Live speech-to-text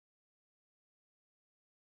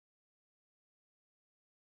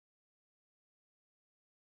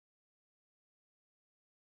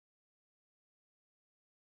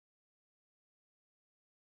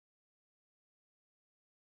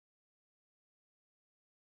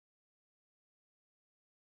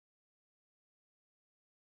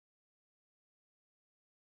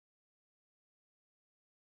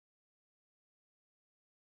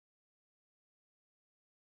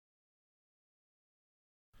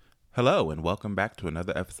Hello and welcome back to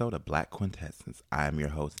another episode of Black Quintessence. I am your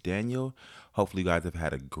host, Daniel. Hopefully, you guys have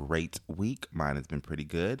had a great week. Mine has been pretty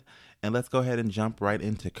good. And let's go ahead and jump right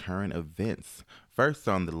into current events. First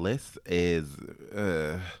on the list is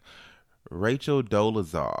Rachel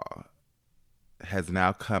Dolezal has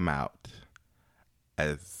now come out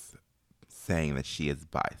as saying that she is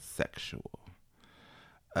bisexual.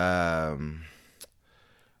 Um,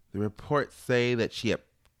 the reports say that she had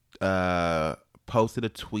posted a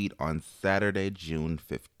tweet on Saturday, June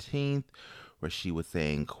 15th, where she was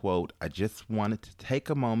saying, quote, "I just wanted to take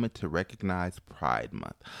a moment to recognize Pride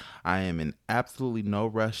Month. I am in absolutely no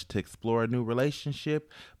rush to explore a new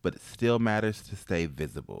relationship, but it still matters to stay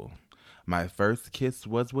visible. My first kiss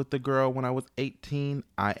was with a girl when I was 18.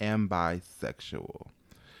 I am bisexual.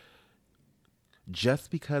 Just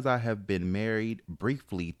because I have been married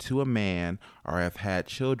briefly to a man or have had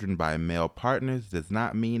children by male partners does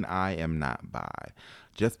not mean I am not bi.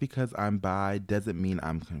 Just because I'm bi doesn't mean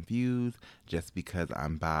I'm confused. Just because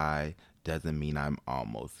I'm bi doesn't mean I'm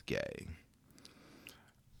almost gay."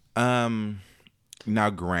 Um Now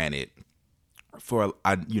granted, for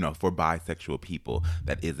bisexual people,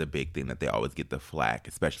 that is a big thing that they always get the flack,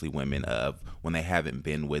 especially women, of when they haven't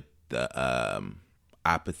been with the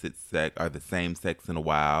opposite sex or the same sex in a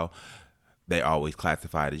while. They always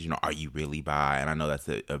classify it as, are you really bi? And I know that's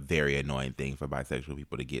a very annoying thing for bisexual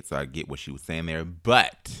people to get. So I get what she was saying there,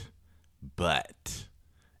 but,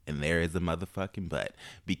 and there is a motherfucking but,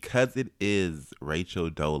 because it is Rachel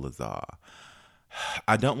Dolezal,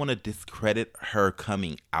 I don't want to discredit her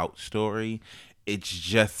coming out story. It's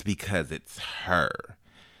just because it's her.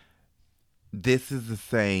 This is the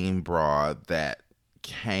same broad that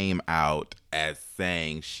came out as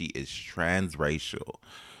saying she is transracial,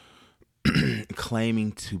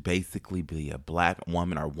 claiming to basically be a black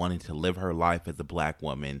woman or wanting to live her life as a black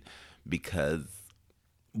woman because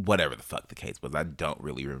whatever the fuck the case was. I don't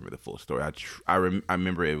really remember the full story. I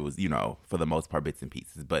remember it was, for the most part, bits and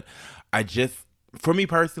pieces. But for me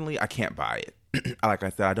personally, I can't buy it. Like I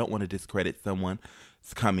said, I don't want to discredit someone's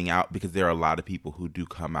coming out because there are a lot of people who do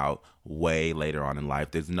come out way later on in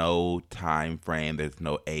life. There's no time frame. There's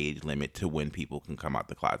no age limit to when people can come out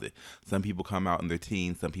the closet. Some people come out in their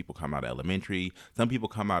teens. Some people come out elementary. Some people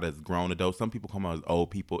come out as grown adults. Some people come out as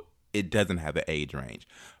old people. It doesn't have an age range.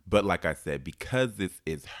 But like I said, because this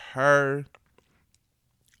is her,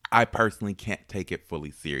 I personally can't take it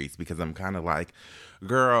fully serious because I'm kind of like,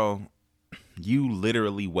 girl, you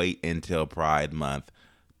literally wait until Pride Month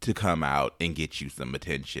to come out and get you some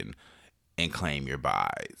attention and claim your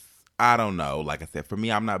buys. I don't know. Like I said, for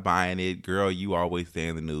me, I'm not buying it. Girl, you always stay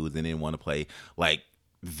in the news and then want to play like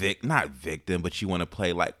not victim, but you want to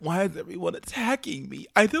play like, why is everyone attacking me?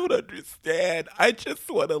 I don't understand. I just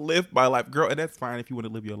want to live my life. Girl, and that's fine if you want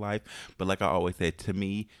to live your life. But like I always said, to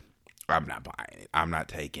me, I'm not buying it. I'm not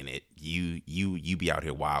taking it. You be out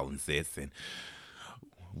here wilding, sis. And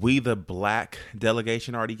we, the black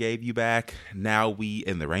delegation, already gave you back. Now we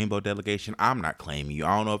in the rainbow delegation, I'm not claiming you.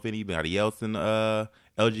 I don't know if anybody else in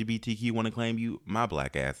LGBTQ want to claim you. My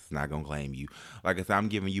black ass is not going to claim you. Like I said, I'm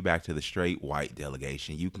giving you back to the straight white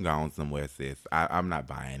delegation. You can go on somewhere, sis. I'm not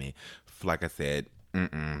buying it. Like I said,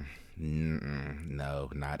 no,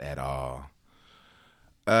 not at all.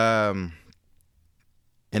 In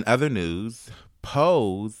other news,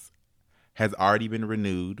 Pose has already been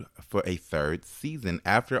renewed for a third season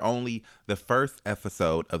after only the first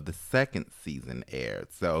episode of the second season aired.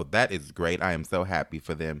 So that is great. I am so happy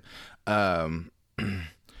for them.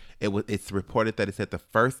 It's reported that it said the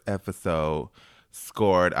first episode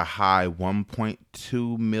scored a high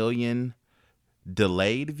 1.2 million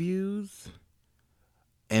delayed views,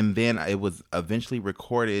 and then it was eventually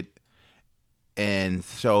recorded and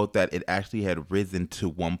showed that it actually had risen to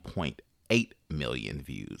 1.8 million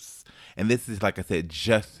views. And this is, like I said,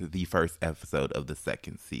 just the first episode of the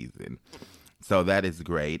second season. So that is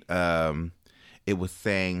great. It was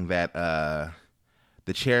saying that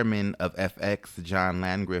the chairman of FX, John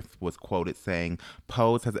Landgraf, was quoted saying,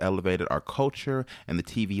 "Pose has elevated our culture and the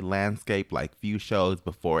TV landscape like few shows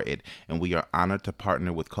before it, and we are honored to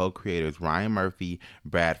partner with co-creators Ryan Murphy,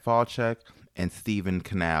 Brad Falchuk, and Stephen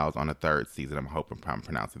Canals on a third season." I'm hoping I'm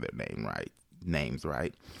pronouncing their names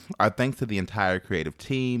right. Our thanks to the entire creative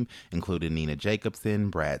team, including Nina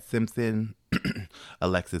Jacobson, Brad Simpson,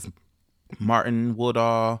 Alexis Martin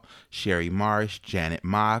Woodall, Sherry Marsh, Janet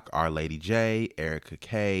Mock, Our Lady J, Erica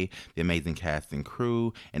Kay, the amazing cast and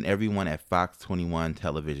crew, and everyone at Fox 21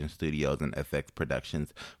 Television Studios and FX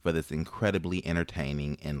Productions for this incredibly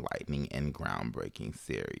entertaining, enlightening, and groundbreaking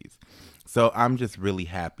series. So I'm just really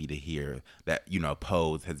happy to hear that,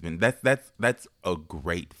 Pose has been, that's a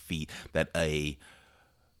great feat that a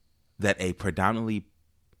that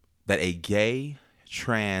a gay,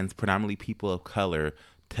 trans, predominantly people of color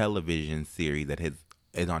television series that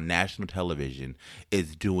is on national television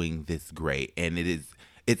is doing this great, and it's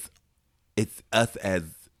us as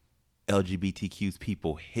LGBTQ's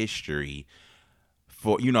people history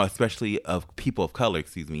for, especially of people of color,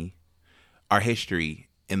 our history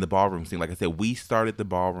in the ballroom scene. Like I said, we started the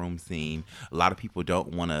ballroom scene. A lot of people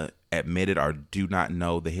don't want to admit it or do not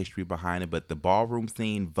know the history behind it, but the ballroom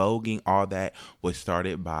scene, voguing, all that was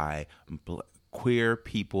started by queer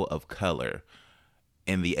people of color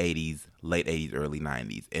in the 80s, late 80s, early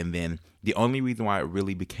 90s. And then the only reason why it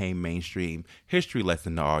really became mainstream, history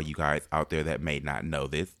lesson to all you guys out there that may not know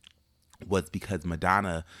this, was because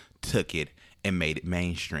Madonna took it and made it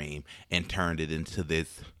mainstream and turned it into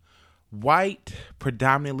this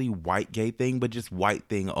predominantly white gay thing, but just white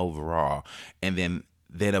thing overall. And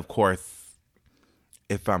then of course,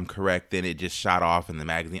 if I'm correct, then it just shot off in the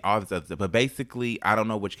magazine, all this other stuff. But basically, I don't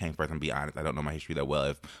know which came first. I'm gonna be honest. I don't know my history that well.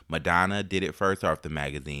 If Madonna did it first or if the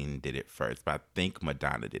magazine did it first. But I think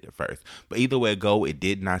Madonna did it first. But either way it go, it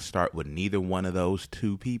did not start with neither one of those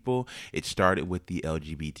two people. It started with the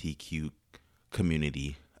LGBTQ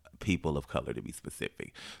community, people of color to be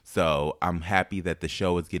specific. So I'm happy that the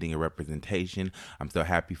show is getting a representation. I'm so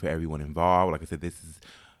happy for everyone involved. Like I said, this is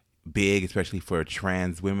big, especially for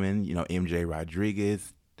trans women. MJ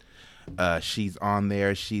Rodriguez, she's on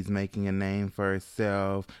there. She's making a name for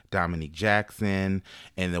herself. Dominique Jackson,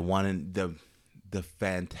 and the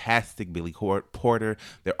fantastic Billy Porter.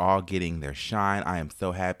 They're all getting their shine. I am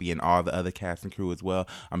so happy, and all the other cast and crew as well.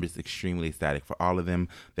 I'm just extremely ecstatic for all of them.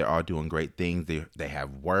 They're all doing great things. They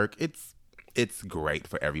have work. It's great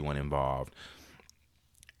for everyone involved.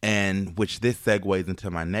 And which this segues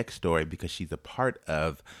into my next story, because she's a part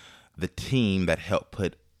of the team that helped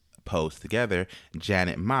put Pose together,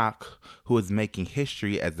 Janet Mock, who is making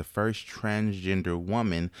history as the first transgender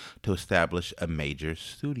woman to establish a major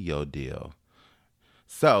studio deal.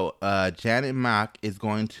 So, Janet Mock is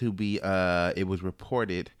going to be, it was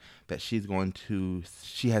reported that she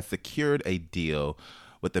has secured a deal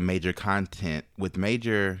with major content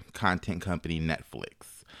company Netflix.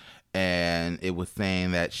 And it was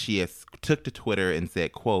saying that she took to Twitter and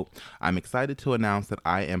said, quote, "I'm excited to announce that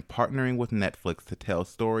I am partnering with Netflix to tell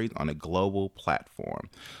stories on a global platform.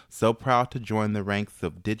 So proud to join the ranks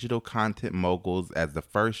of digital content moguls as the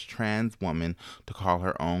first trans woman to call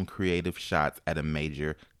her own creative shots at a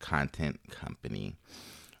major content company."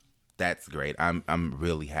 That's great. I'm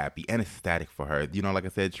really happy and ecstatic for her. Like I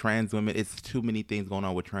said, trans women, it's too many things going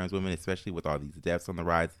on with trans women, especially with all these deaths on the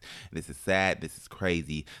rise. This is sad. This is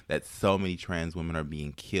crazy that so many trans women are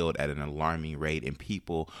being killed at an alarming rate, and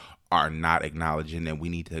people are not acknowledging, and we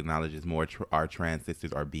need to acknowledge this more. Our trans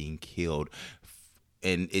sisters are being killed,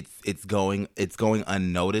 and it's going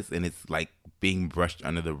unnoticed, and it's like being brushed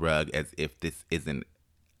under the rug as if this isn't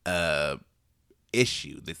a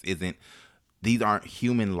issue. These aren't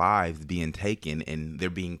human lives being taken, and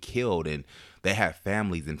they're being killed, and they have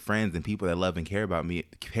families and friends and people that love and care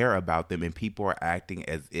about them, and people are acting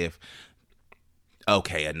as if,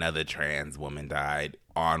 okay, another trans woman died,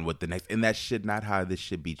 on with the next. And that should not how this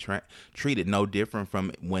should be treated. No different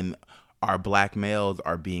from when our black males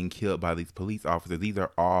are being killed by these police officers.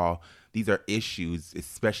 These are issues,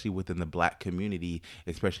 especially within the black community,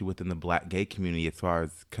 especially within the black gay community, as far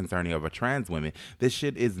as concerning of a trans women. This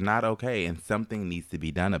shit is not okay, and something needs to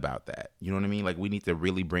be done about that. You know what I mean? Like, we need to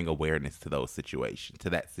really bring awareness to that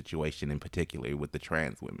situation in particular with the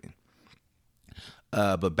trans women.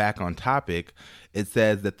 But back on topic, it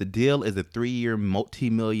says that the deal is a 3-year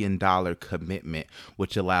multi-million-dollar commitment,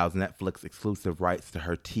 which allows Netflix exclusive rights to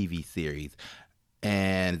her TV series.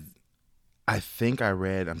 And I think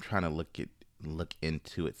I'm trying to look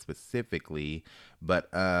into it specifically, but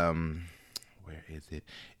where is it?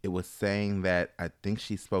 It was saying that I think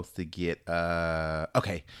she's supposed to get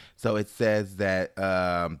okay. So it says that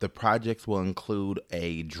the projects will include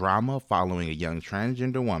a drama following a young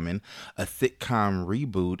transgender woman, a sitcom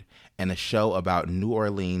reboot, and a show about New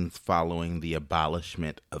Orleans following the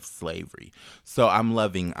abolishment of slavery. So I'm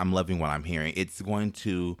loving what I'm hearing. It's going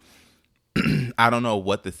to I don't know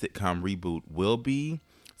what the sitcom reboot will be.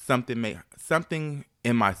 Something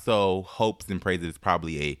in my soul hopes and prays it's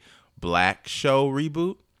probably a black show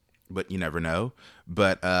reboot, but you never know.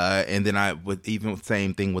 But and then I would even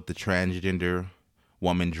same thing with the transgender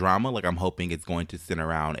woman drama. Like, I'm hoping it's going to center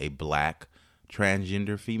around a black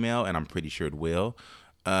transgender female, and I'm pretty sure it will.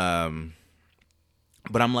 But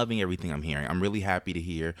I'm loving everything I'm hearing. I'm really happy to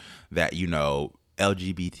hear that,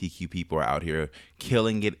 LGBTQ people are out here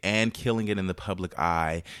killing it in the public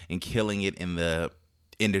eye and killing it in the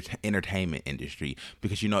entertainment industry,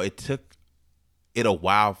 because it took it a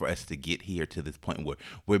while for us to get here to this point where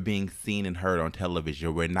we're being seen and heard on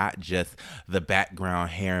television. We're not just the background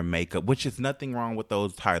hair and makeup, which is nothing wrong with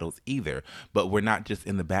those titles either, but we're not just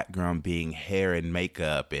in the background being hair and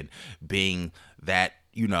makeup and being that,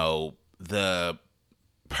 the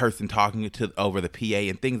person talking to over the PA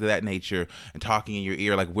and things of that nature and talking in your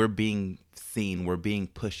ear. Like, we're being seen, we're being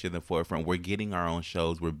pushed to the forefront, we're getting our own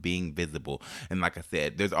shows, we're being visible. And like I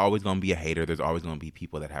said, there's always going to be a hater, there's always going to be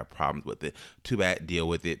people that have problems with it. Too bad, deal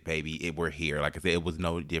with it, baby. We're here. Like I said, it was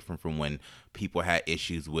no different from when people had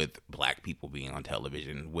issues with black people being on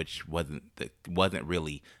television, which wasn't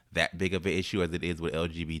really that big of an issue as it is with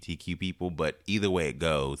LGBTQ people. But either way it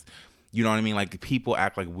goes, you know what I mean? Like, people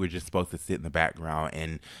act like we're just supposed to sit in the background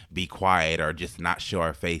and be quiet or just not show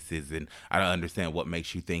our faces. And I don't understand what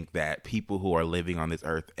makes you think that people who are living on this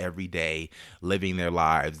earth every day, living their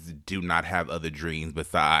lives, do not have other dreams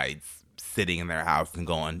besides sitting in their house and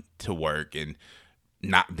going to work and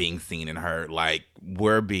not being seen and heard. Like,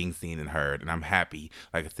 we're being seen and heard, and I'm happy.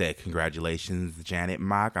 Like I said, congratulations, Janet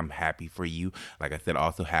Mock. I'm happy for you. Like I said,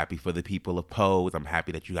 also happy for the people of Pose. I'm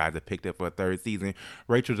happy that you guys have picked up for a third season.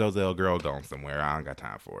 Rachel Dolezal, girl, going somewhere. I don't got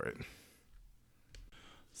time for it.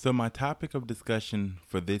 So my topic of discussion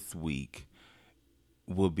for this week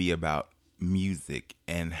will be about music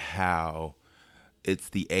and how it's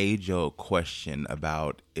the age-old question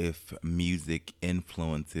about if music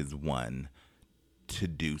influences one to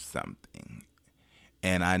do something.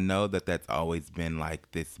 And I know that that's always been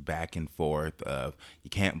like this back and forth of, you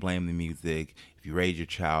can't blame the music. If you raise your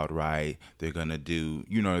child right, they're going to do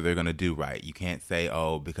right. You can't say,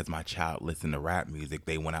 oh, because my child listened to rap music,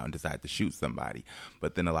 they went out and decided to shoot somebody.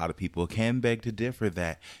 But then a lot of people can beg to differ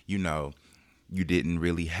that, you didn't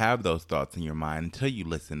really have those thoughts in your mind until you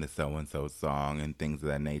listen to so-and-so's song and things of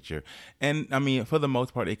that nature. And, I mean, for the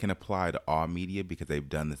most part, it can apply to all media because they've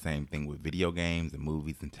done the same thing with video games and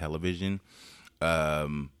movies and television.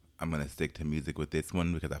 I'm going to stick to music with this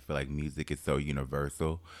one because I feel like music is so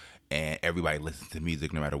universal and everybody listens to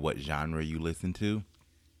music no matter what genre you listen to.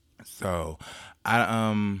 So,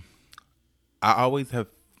 I always have...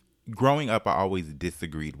 Growing up, I always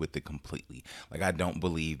disagreed with it completely. Like, I don't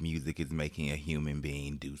believe music is making a human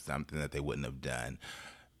being do something that they wouldn't have done,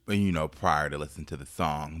 prior to listening to the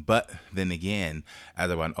song. But then again,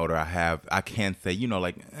 as I've gotten older, I can say,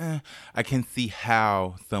 I can see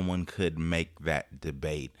how someone could make that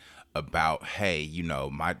debate about, hey,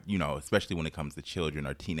 especially when it comes to children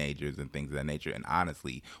or teenagers and things of that nature. And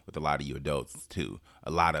honestly, with a lot of adults too,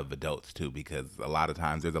 because a lot of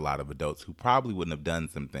times there's a lot of adults who probably wouldn't have done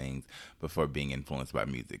some things before being influenced by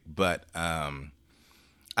music. But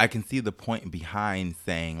I can see the point behind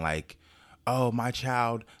saying, like, oh, my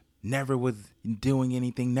child never was doing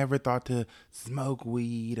anything, never thought to smoke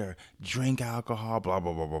weed or drink alcohol, blah,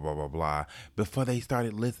 blah, blah, blah, blah, blah, blah, before they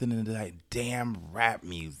started listening to that damn rap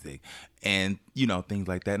music and, things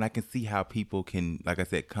like that. And I can see how people can, like I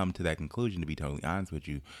said, come to that conclusion, to be totally honest with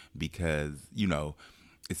you, because,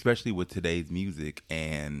 especially with today's music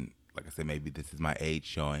and, like I said, maybe this is my age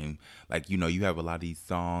showing, like, you have a lot of these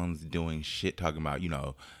songs doing shit, talking about,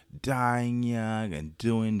 dying young and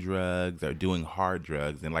doing drugs or doing hard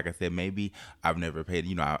drugs. And like I said, maybe I've never paid,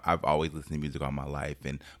 I've always listened to music all my life,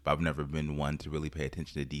 but I've never been one to really pay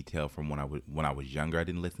attention to detail. From when I was younger, I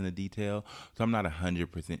didn't listen to detail. So I'm not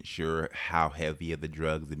 100% sure how heavy of the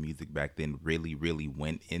drugs the music back then really, really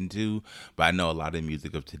went into. But I know a lot of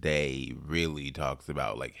music of today really talks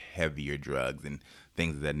about like heavier drugs and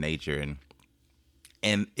things of that nature.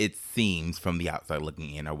 And it seems from the outside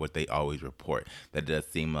looking in, or what they always report, that it does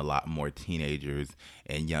seem a lot more teenagers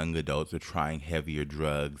and young adults are trying heavier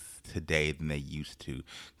drugs today than they used to.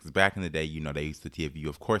 Because back in the day, they used to give you,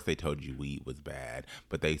 of course they told you weed was bad,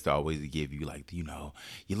 but they used to always give you like, you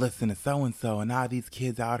listen to so-and-so and now these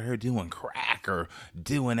kids out here doing crack or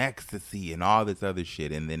doing ecstasy and all this other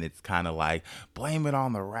shit. And then it's kind of like, blame it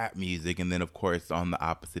on the rap music. And then of course on the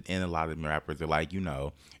opposite end, a lot of rappers are like,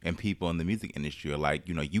 and people in the music industry are like,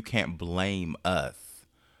 you can't blame us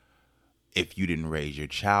if you didn't raise your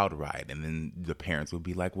child right. And then the parents would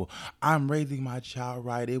be like, well, I'm raising my child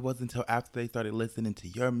right. It wasn't until after they started listening to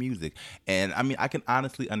your music. And I mean, I can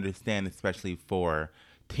honestly understand, especially for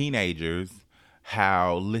teenagers,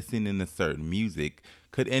 how listening to certain music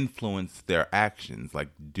could influence their actions. Like,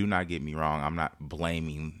 do not get me wrong. I'm not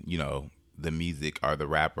blaming, the music or the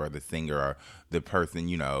rapper or the singer or the person,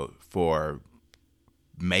 for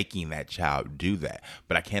making that child do that.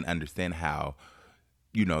 But I can't understand how,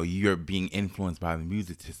 you're being influenced by the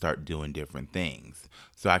music to start doing different things.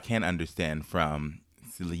 So I can't understand from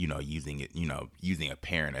using it, using a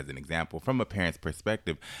parent as an example from a parent's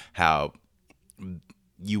perspective, how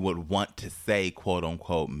you would want to say, quote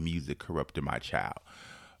unquote, music corrupted my child.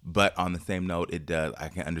 But on the same note, it does. I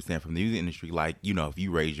can understand from the music industry, like, if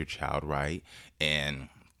you raise your child right and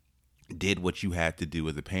did what you had to do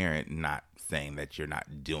as a parent, not saying that you're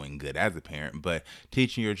not doing good as a parent, but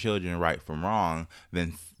teaching your children right from wrong,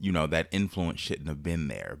 then, that influence shouldn't have been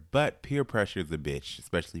there. But peer pressure is a bitch,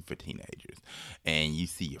 especially for teenagers. And you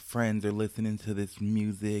see your friends are listening to this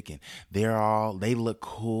music and they look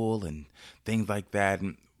cool and things like that.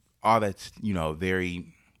 And all that's,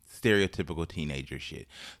 very stereotypical teenager shit.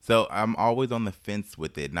 So I'm always on the fence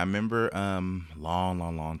with it. And I remember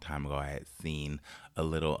long time ago I had seen a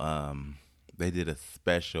little they did a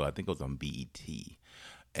special, I think it was on BET.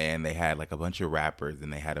 And they had like a bunch of rappers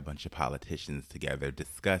and they had a bunch of politicians together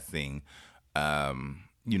discussing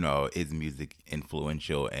is music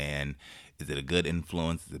influential and is it a good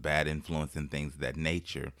influence, is it a bad influence, and things of that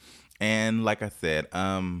nature. And like I said,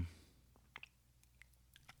 I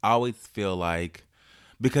always feel like,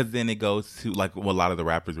 because then it goes to like what a lot of the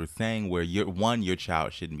rappers were saying, where your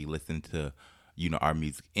child shouldn't be listening to, our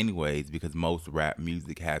music anyways, because most rap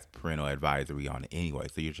music has parental advisory on it anyway.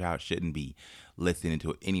 So your child shouldn't be listening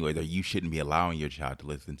to it anyways, or you shouldn't be allowing your child to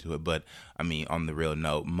listen to it. But I mean, on the real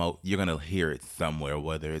note, you're going to hear it somewhere,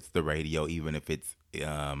 whether it's the radio, even if it's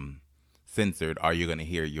censored, or you're going to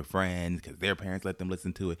hear your friends because their parents let them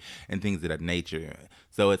listen to it and things of that nature.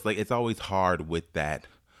 So it's like, it's always hard with that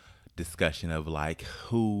discussion of like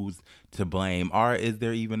who's to blame, or is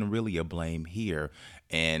there even really a blame here?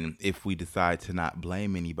 And if we decide to not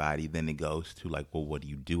blame anybody, then it goes to like, well, what do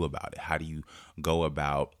you do about it? How do you go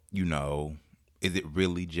about, is it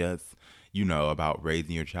really just, about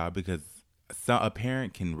raising your child? Because a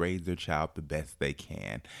parent can raise their child the best they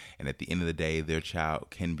can, and at the end of the day, their child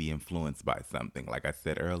can be influenced by something. Like I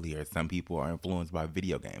said earlier, some people are influenced by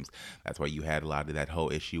video games. That's why you had a lot of that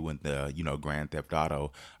whole issue with the Grand Theft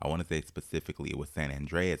Auto. I want to say specifically it was San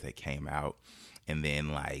Andreas that came out, and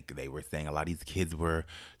then like they were saying a lot of these kids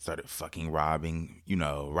started fucking robbing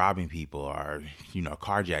people, or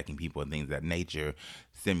carjacking people and things of that nature,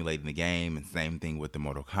 simulating the game. And same thing with the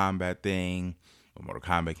Mortal Kombat thing. When Mortal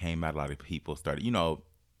Kombat came out, a lot of people started,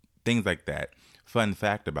 things like that. Fun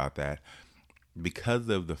fact about that, because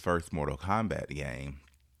of the first Mortal Kombat game,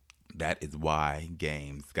 that is why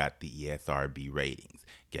games got the ESRB ratings.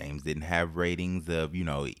 Games didn't have ratings of,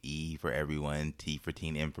 E for everyone, T for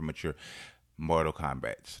teen, M for mature. Mortal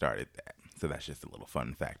Kombat started that. So that's just a little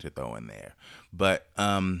fun fact to throw in there. But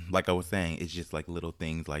like I was saying, it's just like little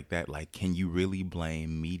things like that. Like, can you really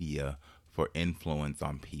blame media for influence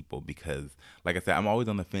on people? Because like I said, I'm always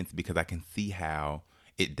on the fence, because I can see how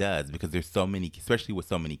it does, because there's so many, especially with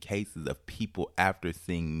so many cases of people after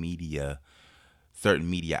seeing certain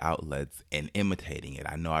media outlets and imitating it.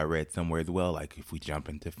 I know I read somewhere as well, like if we jump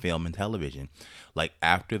into film and television, like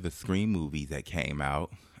after the Scream movies that came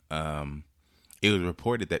out, it was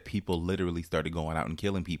reported that people literally started going out and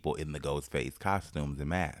killing people in the Ghostface costumes and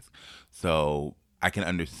masks. So I can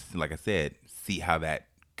understand, like I said, see how that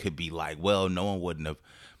could be like, well, no one wouldn't have,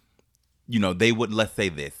 they would, let's say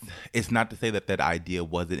this. It's not to say that idea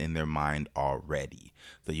wasn't in their mind already.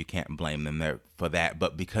 So you can't blame them there for that.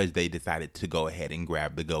 But because they decided to go ahead and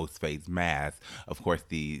grab the Ghostface mask, of course,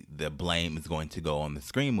 the blame is going to go on the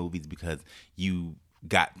Scream movies, because you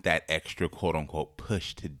got that extra quote unquote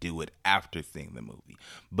push to do it after seeing the movie.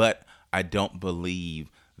 But I don't believe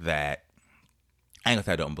that, I guess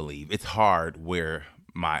I don't believe, it's hard where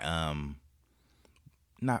my,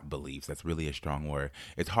 not beliefs, that's really a strong word.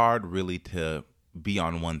 It's hard really to be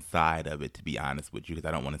on one side of it, to be honest with you, because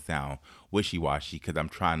I don't want to sound wishy-washy, because I'm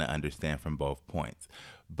trying to understand from both points.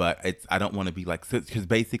 But I don't want to be like, because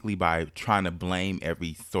basically by trying to blame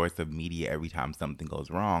every source of media every time something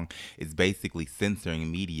goes wrong, it's basically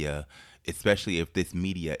censoring media, especially if this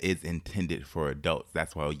media is intended for adults.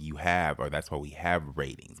 That's why that's why we have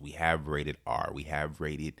ratings. We have rated R, we have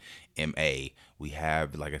rated MA, we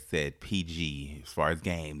have, like I said, PG as far as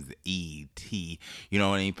games, E, T, what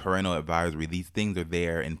I mean, parental advisory. These things are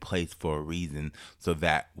there in place for a reason. So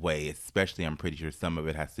that way, especially, I'm pretty sure some of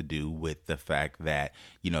it has to do with the fact that,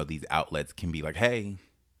 these outlets can be like, hey,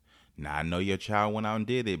 now, I know your child went out and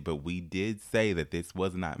did it, but we did say that this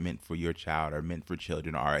was not meant for your child or meant for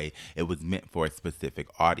children, or it was meant for a specific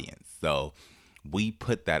audience. So we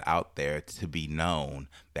put that out there to be known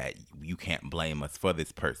that you can't blame us for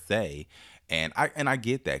this per se. And I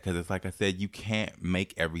get that, because it's like I said, you can't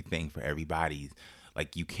make everything for everybody's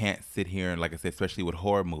Like you can't sit here and, like I said, especially with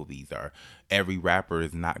horror movies, or every rapper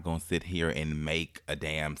is not gonna sit here and make a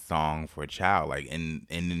damn song for a child. Like, and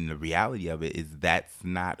then the reality of it is that's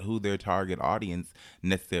not who their target audience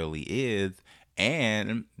necessarily is,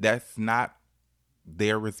 and that's not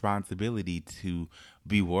their responsibility to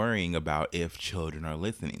be worrying about if children are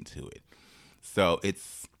listening to it. So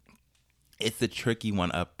it's a tricky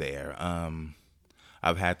one up there.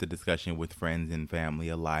 I've had the discussion with friends and family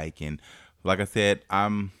alike, and like I said, I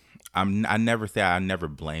never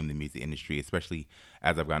blame the music industry, especially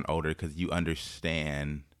as I've gotten older, because you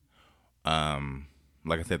understand.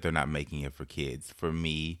 Like I said, they're not making it for kids. For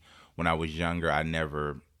me, when I was younger, I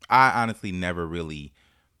honestly never really.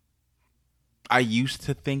 I used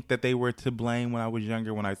to think that they were to blame when I was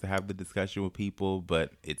younger, when I used to have the discussion with people,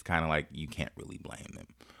 but it's kind of like you can't really blame them.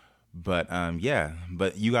 But yeah,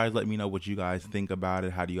 but you guys let me know what you guys think about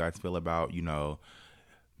it. How do you guys feel about,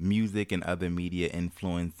 music and other media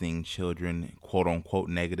influencing children, quote unquote,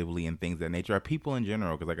 negatively, and things of that nature, or people in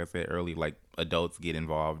general? Because like I said earlier, like adults get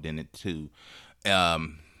involved in it too.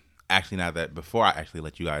 Actually, now that before I actually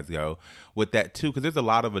let you guys go with that too, because there's a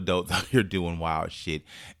lot of adults out here doing wild shit,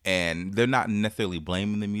 and they're not necessarily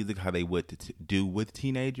blaming the music how they would do with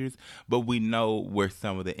teenagers, but we know where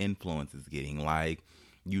some of the influence is getting. Like,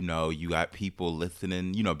 you got people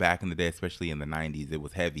listening, back in the day, especially in the 90s, it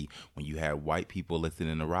was heavy when you had white people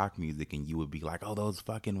listening to rock music, and you would be like, oh, those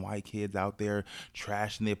fucking white kids out there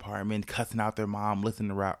trashing the apartment, cussing out their mom, listening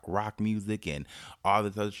to rock music and all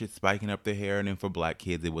this other shit, spiking up their hair. And then for black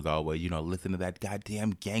kids, it was always, listen to that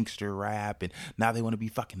goddamn gangster rap, and now they want to be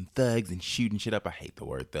fucking thugs and shooting shit up. I hate the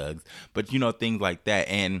word thugs, but things like that.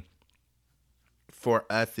 And for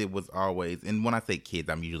us, it was always, and when I say kids,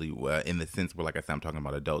 I'm usually in the sense where, like I said, I'm talking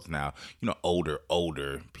about adults now,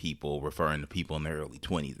 older people, referring to people in their early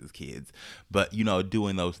 20s as kids, but,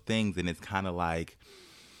 doing those things. And it's kind of like,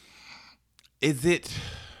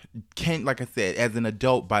 like I said, as an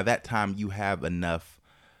adult, by that time, you have enough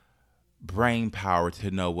brain power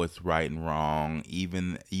to know what's right and wrong,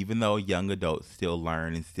 even though young adults still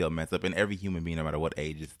learn and still mess up, and every human being, no matter what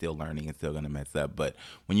age, is still learning and still going to mess up. But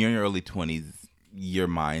when you're in your early 20s, your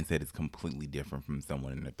mindset is completely different from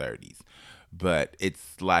someone in their 30s. But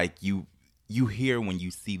it's like you hear when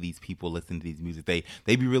you see these people listen to these music, they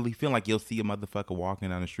be really feeling like, you'll see a motherfucker walking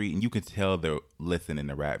down the street and you can tell they're listening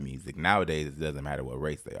to rap music. Nowadays, it doesn't matter what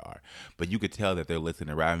race they are, but you could tell that they're listening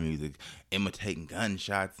to rap music, imitating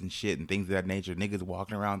gunshots and shit and things of that nature. Niggas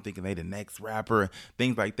walking around thinking they the next rapper,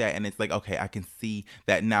 things like that. And it's like, okay, I can see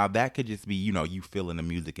that now. That could just be, you feeling the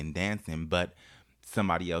music and dancing, but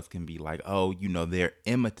somebody else can be like, oh, they're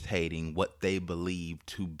imitating what they believe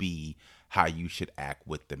to be how you should act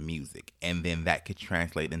with the music. And then that could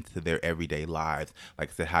translate into their everyday lives.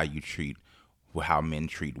 Like I said, how men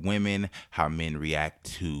treat women, how men react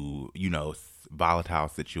to, volatile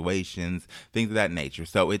situations, things of that nature.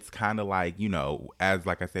 So it's kind of like, as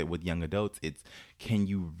like I said, with young adults, it's, can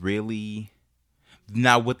you really,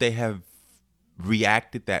 now would they have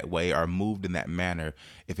reacted that way or moved in that manner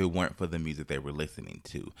if it weren't for the music they were listening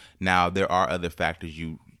to? Now, there are other factors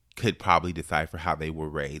you could probably decipher: how they were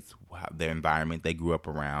raised, their environment they grew up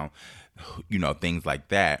around, things like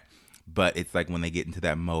that. But it's like when they get into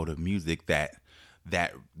that mode of music, that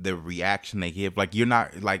the reaction they give, like, you're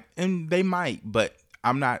not like, and they might, but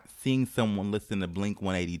I'm not seeing someone listen to Blink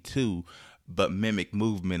 182 but mimic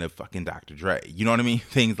movement of fucking Dr. Dre. You know what I mean?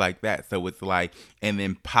 Things like that. So it's like, and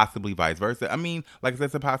then possibly vice versa. I mean, like I said,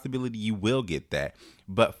 it's a possibility you will get that.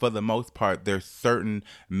 But for the most part, there's certain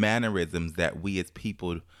mannerisms that we as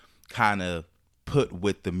people kind of put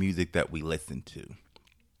with the music that we listen to.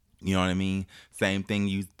 You know what I mean? Same thing,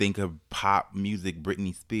 you think of pop music,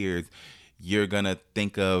 Britney Spears, you're going to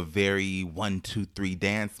think of very 1, 2, 3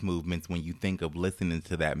 dance movements when you think of listening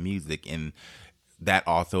to that music. And that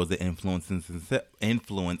also is an influence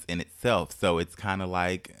in itself. So it's kind of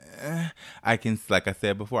like, like I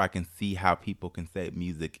said before, I can see how people can say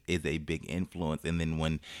music is a big influence. And then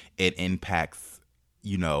when it impacts,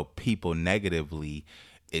 people negatively,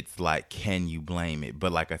 it's like, can you blame it?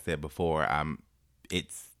 But like I said before,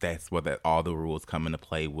 that's where all the rules come into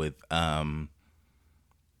play with, like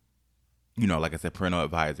I said, parental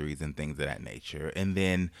advisories and things of that nature. And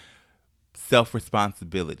then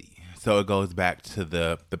self-responsibility. So it goes back to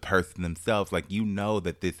the person themselves. Like,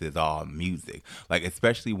 that this is all music. Like,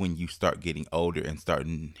 especially when you start getting older and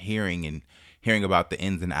starting hearing about the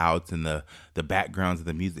ins and outs and the backgrounds of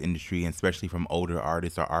the music industry, and especially from older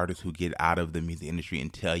artists or artists who get out of the music industry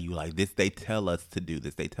and tell you like this, they tell us to do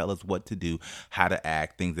this. They tell us what to do, how to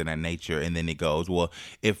act, things of that nature. And then it goes, well,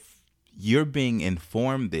 if you're being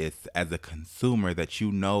informed this as a consumer, that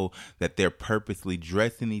you know that they're purposely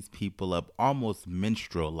dressing these people up almost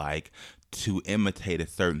minstrel like to imitate a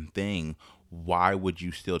certain thing. Why would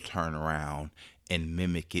you still turn around and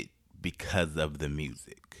mimic it because of the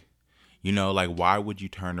music? You know, like, why would you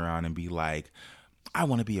turn around and be like, I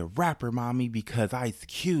want to be a rapper, mommy, because Ice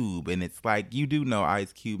Cube? And it's like, you do know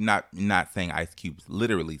Ice Cube, not saying Ice Cube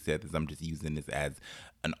literally said this. I'm just using this as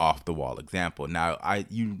an off the wall example. Now,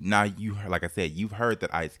 you like I said, you've heard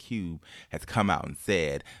that Ice Cube has come out and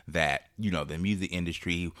said that, you know, the music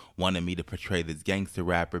industry wanted me to portray this gangster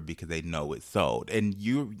rapper because they know it sold. And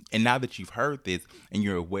now that you've heard this and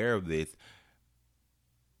you're aware of this,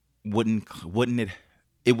 wouldn't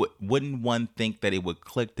wouldn't one think that it would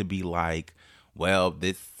click to be like, well,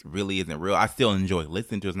 this really isn't real? I still enjoy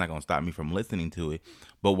listening to it. It's not going to stop me from listening to it.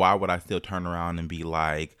 But why would I still turn around and be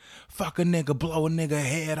like, fuck a nigga, blow a nigga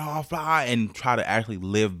head off, and try to actually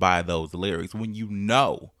live by those lyrics when you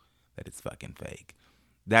know that it's fucking fake?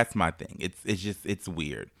 That's my thing. It's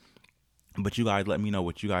weird. But you guys, let me know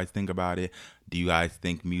what you guys think about it. Do you guys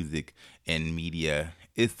think music and media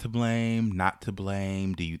is to blame, not to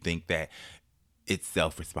blame? Do you think that it's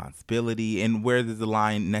self-responsibility? And where does the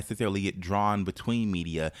line necessarily get drawn between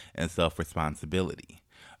media and self-responsibility?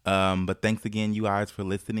 But thanks again, you guys, for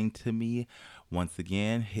listening to me. Once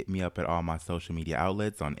again, hit me up at all my social media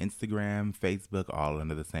outlets on Instagram, Facebook, all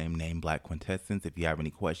under the same name, Black Quintessence. If you have any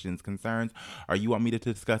questions, concerns, or you want me to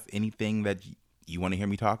discuss anything that you want to hear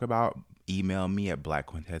me talk about, email me at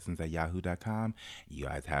blackquintessence@yahoo.com. You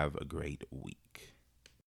guys have a great week.